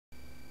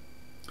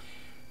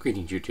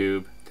Greetings,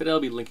 YouTube. Today I'll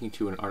be linking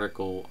to an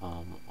article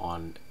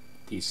on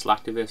the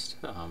Slacktivist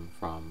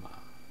from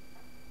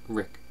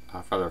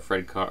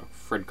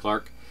Fred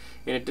Clark,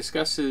 and it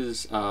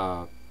discusses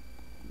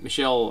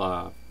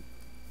Michelle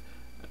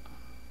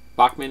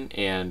Bachmann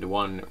and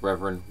one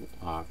Reverend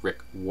Rick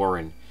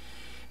Warren.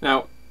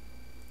 Now,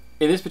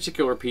 in this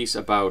particular piece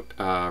about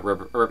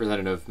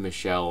Representative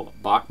Michelle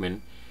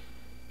Bachmann,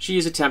 she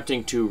is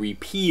attempting to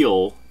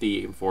repeal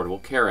the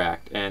Affordable Care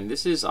Act, and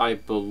this is, I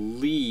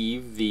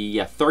believe, the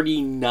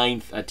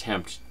 39th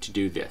attempt to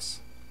do this.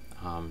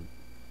 And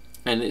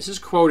this is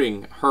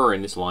quoting her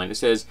in this line. It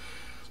says,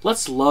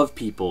 "Let's love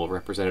people,"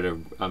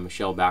 Representative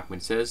Michelle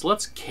Bachmann says.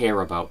 "Let's care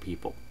about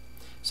people."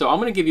 So I'm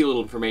going to give you a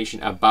little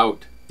information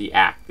about the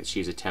act that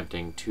she's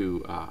attempting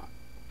to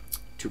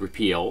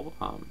repeal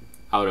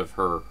out of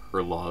her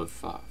love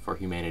for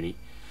humanity.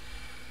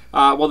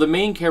 While the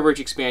main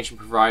coverage expansion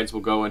provides will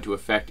go into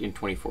effect in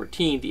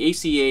 2014, the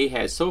ACA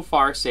has so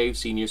far saved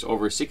seniors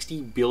over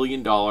 $60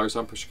 billion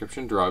on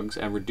prescription drugs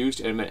and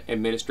reduced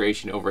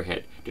administration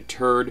overhead,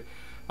 deterred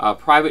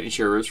private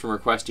insurers from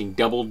requesting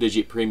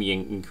double-digit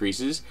premium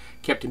increases,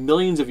 kept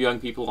millions of young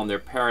people on their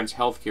parents'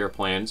 health care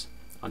plans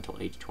until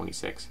age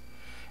 26,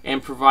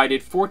 and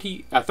provided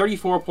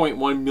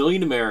 34.1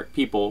 million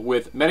people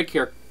with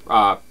Medicare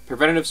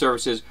preventative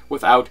services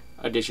without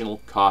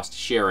additional cost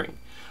sharing.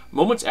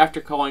 Moments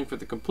after calling for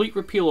the complete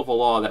repeal of a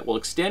law that will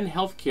extend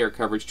health care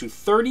coverage to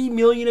 30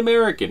 million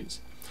Americans,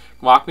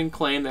 Bachmann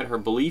claimed that her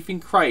belief in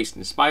Christ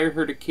inspired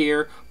her to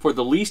care for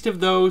the least of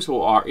those who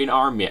are in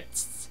our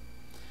midst.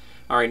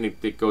 All right, and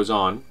it goes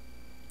on.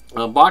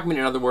 Bachmann,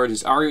 in other words,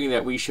 is arguing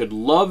that we should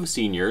love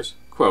seniors,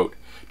 quote,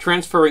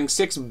 transferring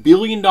 $6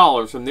 billion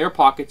from their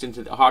pockets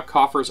into the hot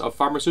coffers of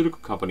pharmaceutical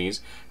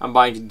companies, and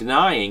by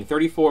denying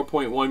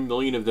 34.1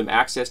 million of them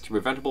access to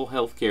preventative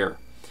health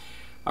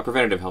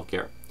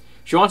care.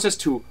 She wants us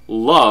to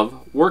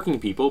love working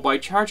people by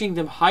charging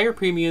them higher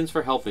premiums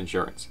for health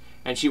insurance.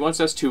 And she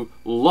wants us to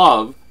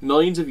love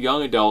millions of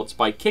young adults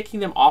by kicking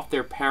them off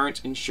their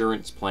parents'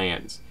 insurance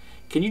plans.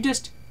 Can you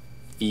just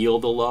feel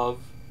the love?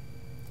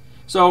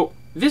 So,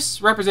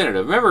 this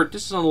representative, remember,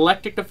 this is an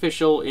elected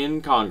official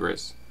in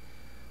Congress,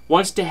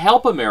 wants to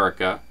help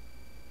America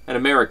and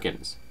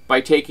Americans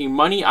by taking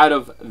money out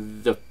of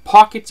the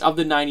pockets of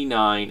the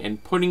 99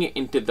 and putting it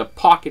into the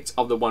pockets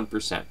of the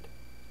 1%.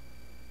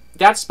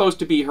 That's supposed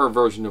to be her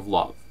version of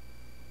love.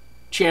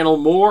 Channel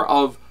more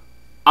of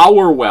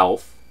our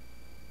wealth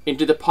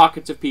into the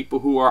pockets of people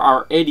who are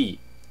already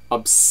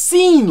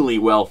obscenely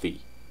wealthy,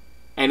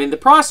 and in the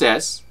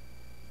process,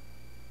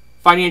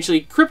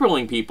 financially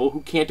crippling people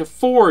who can't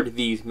afford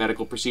these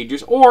medical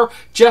procedures, or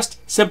just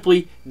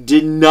simply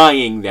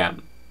denying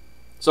them.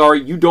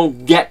 Sorry, you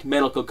don't get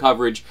medical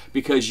coverage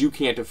because you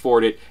can't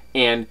afford it,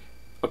 and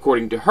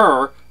according to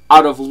her,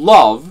 out of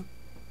love,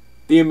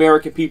 the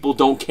American people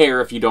don't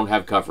care if you don't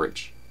have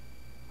coverage.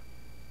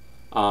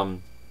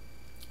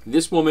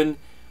 This woman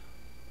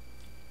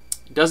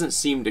doesn't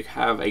seem to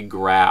have a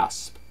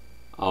grasp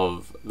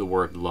of the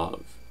word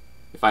love.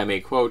 If I may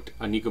quote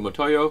Aniko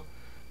Motoyo,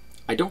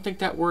 I don't think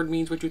that word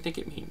means what you think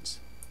it means.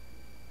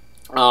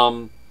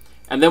 And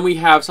then we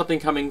have something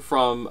coming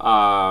from,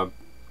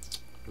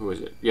 who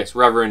is it? Yes,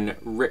 Reverend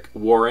Rick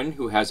Warren,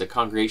 who has a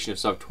congregation of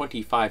some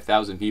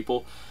 25,000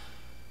 people,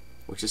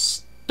 which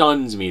is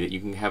stuns me that you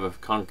can have a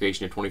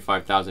congregation of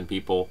 25,000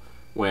 people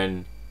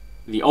when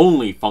the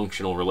only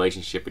functional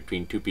relationship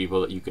between two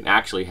people that you can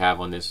actually have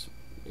on this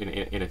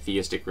in a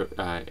theistic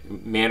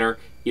manner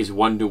is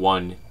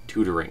one-to-one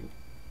tutoring.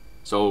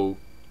 So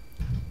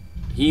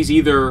he's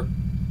either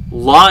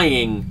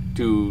lying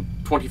to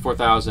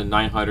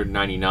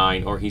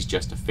 24,999 or he's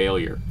just a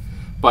failure.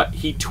 But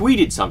he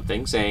tweeted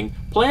something saying,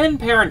 "Planned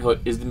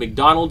Parenthood is the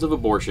McDonald's of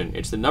abortion.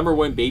 It's the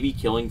 #1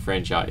 baby-killing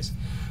franchise."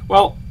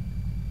 Well,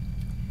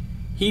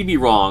 he'd be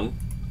wrong,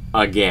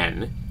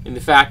 again, in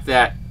the fact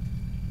that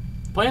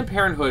Planned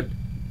Parenthood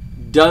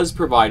does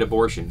provide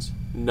abortions.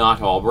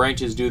 Not all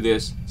branches do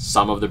this,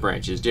 some of the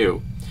branches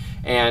do.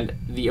 And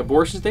the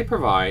abortions they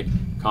provide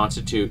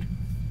constitute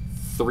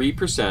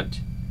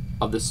 3%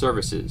 of the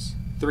services.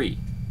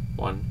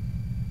 1,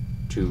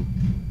 2,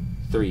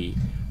 3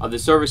 of the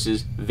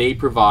services they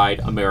provide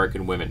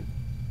American women.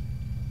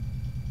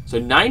 So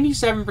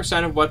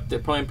 97% of what the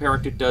Planned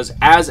Parenthood does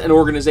as an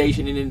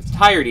organization in its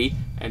entirety,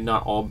 and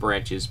not all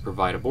branches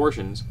provide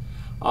abortions,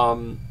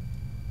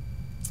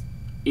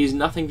 is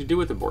nothing to do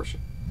with abortion.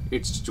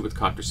 It's to do with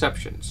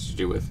contraception. It's to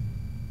do with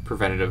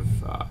preventative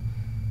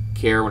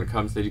care when it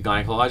comes to the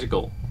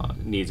gynecological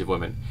needs of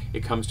women.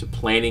 It comes to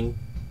planning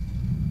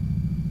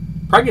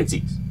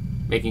pregnancies,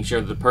 making sure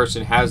that the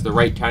person has the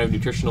right kind of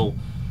nutritional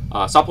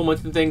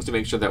supplements and things to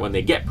make sure that when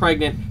they get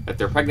pregnant, that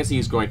their pregnancy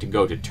is going to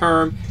go to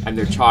term and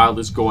their child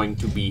is going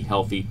to be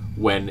healthy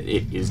when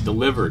it is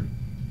delivered.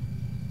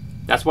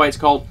 That's why it's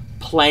called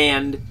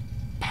Planned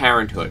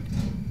Parenthood.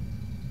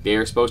 They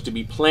are supposed to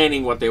be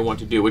planning what they want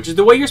to do, which is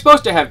the way you're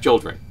supposed to have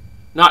children.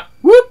 Not,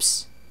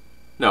 whoops!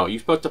 No, you're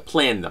supposed to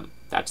plan them.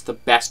 That's the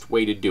best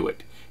way to do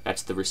it.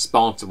 That's the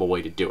responsible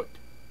way to do it.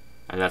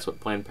 And that's what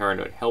Planned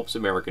Parenthood helps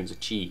Americans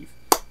achieve.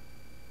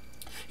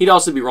 He'd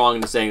also be wrong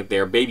in saying that they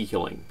are baby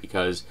killing,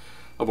 because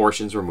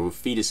abortions remove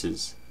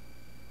fetuses.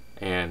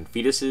 And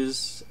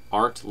fetuses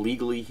aren't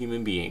legally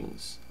human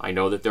beings. I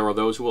know that there are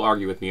those who will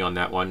argue with me on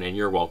that one, and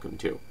you're welcome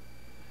to.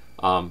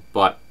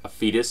 But a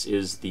fetus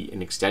is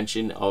an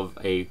extension of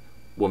a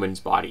woman's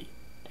body.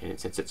 And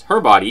since it's her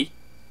body,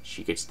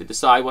 she gets to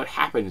decide what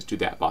happens to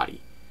that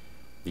body.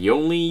 The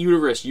only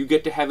uterus you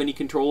get to have any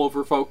control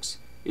over, folks,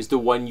 is the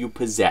one you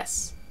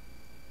possess.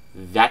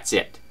 That's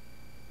it.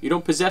 You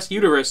don't possess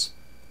uterus,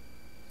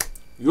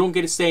 you don't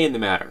get a say in the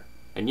matter.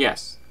 And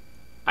yes,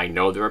 I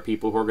know there are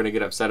people who are going to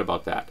get upset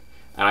about that.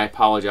 And I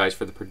apologize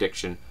for the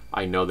prediction.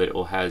 I know that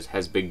it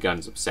has big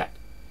guns upset.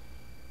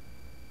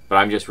 But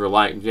I'm just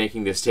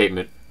making this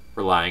statement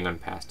relying on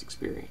past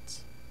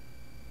experience.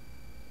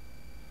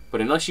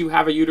 But unless you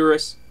have a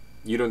uterus,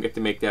 you don't get to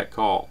make that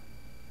call.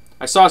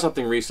 I saw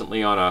something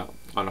recently on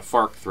a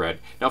FARC thread.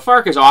 Now,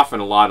 FARC is often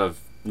a lot of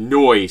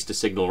noise to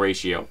signal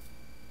ratio.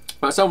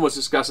 But someone was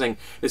discussing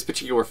this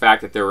particular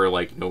fact that there were,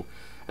 like,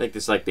 I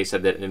think they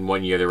said that in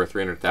 1 year there were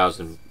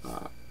 300,000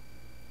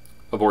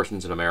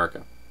 abortions in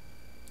America.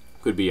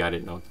 Could be, I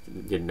didn't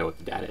know what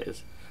the data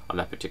is on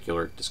that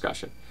particular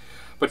discussion.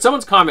 But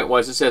someone's comment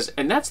was, it says,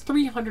 and that's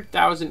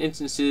 300,000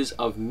 instances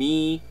of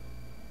me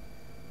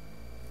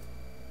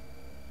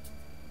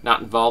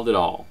not involved at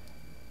all.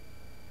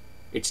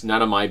 It's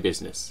none of my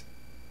business.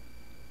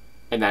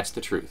 And that's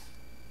the truth.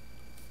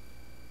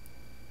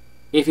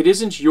 If it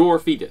isn't your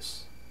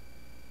fetus,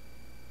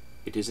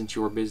 it isn't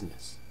your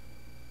business.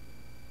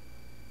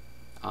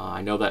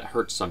 I know that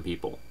hurts some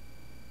people.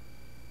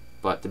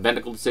 But the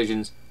medical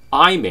decisions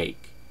I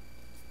make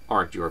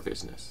aren't your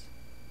business.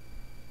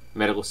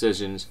 Medical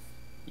decisions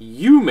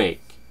you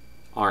make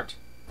aren't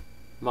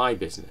my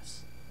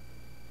business.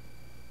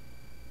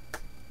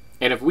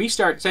 And if we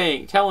start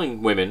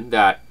telling women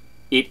that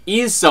it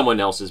is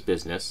someone else's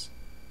business,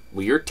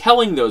 we are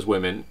telling those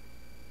women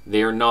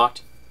they are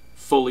not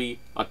fully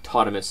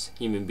autonomous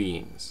human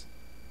beings.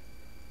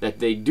 That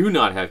they do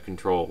not have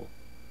control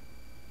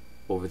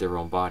over their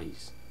own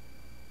bodies.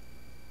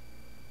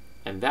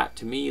 And that,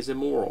 to me, is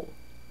immoral.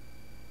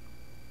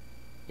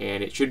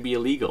 And it should be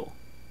illegal.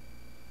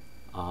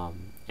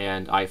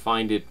 And I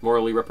find it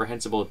morally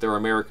reprehensible that there are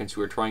Americans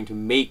who are trying to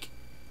make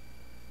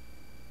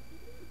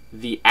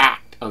the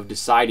act of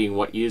deciding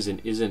what is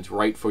and isn't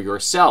right for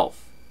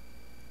yourself,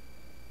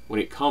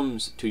 when it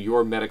comes to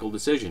your medical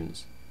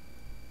decisions,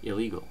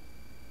 illegal.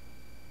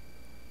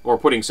 Or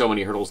putting so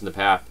many hurdles in the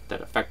path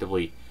that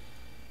effectively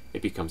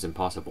it becomes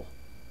impossible.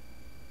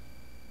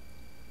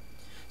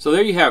 So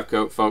there you have,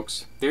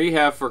 folks. There you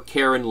have for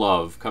care and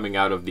love coming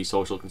out of the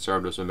social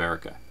conservatives of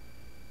America.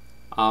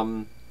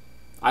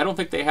 I don't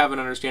think they have an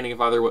understanding of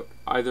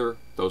either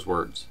those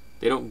words.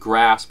 They don't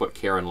grasp what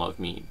care and love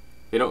mean.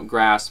 They don't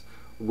grasp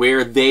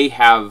where they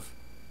have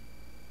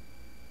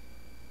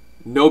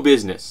no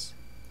business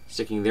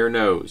sticking their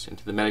nose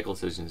into the medical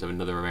decisions of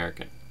another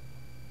American.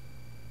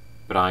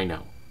 But I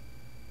know.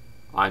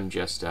 I'm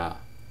just a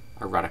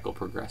radical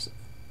progressive.